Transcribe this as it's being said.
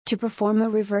To perform a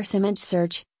reverse image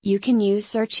search, you can use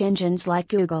search engines like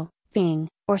Google, Bing,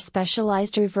 or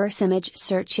specialized reverse image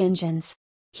search engines.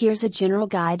 Here's a general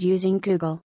guide using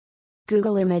Google.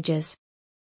 Google Images.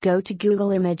 Go to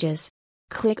Google Images.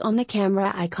 Click on the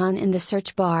camera icon in the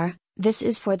search bar. This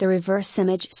is for the reverse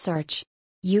image search.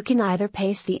 You can either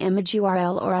paste the image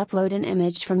URL or upload an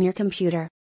image from your computer.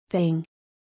 Bing.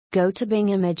 Go to Bing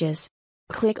Images.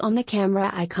 Click on the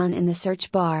camera icon in the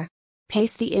search bar.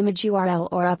 Paste the image URL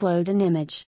or upload an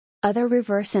image. Other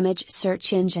reverse image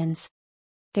search engines.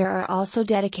 There are also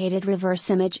dedicated reverse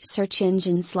image search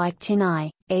engines like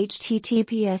Tineye,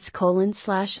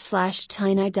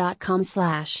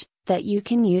 https://tineye.com/ that you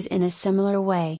can use in a similar way.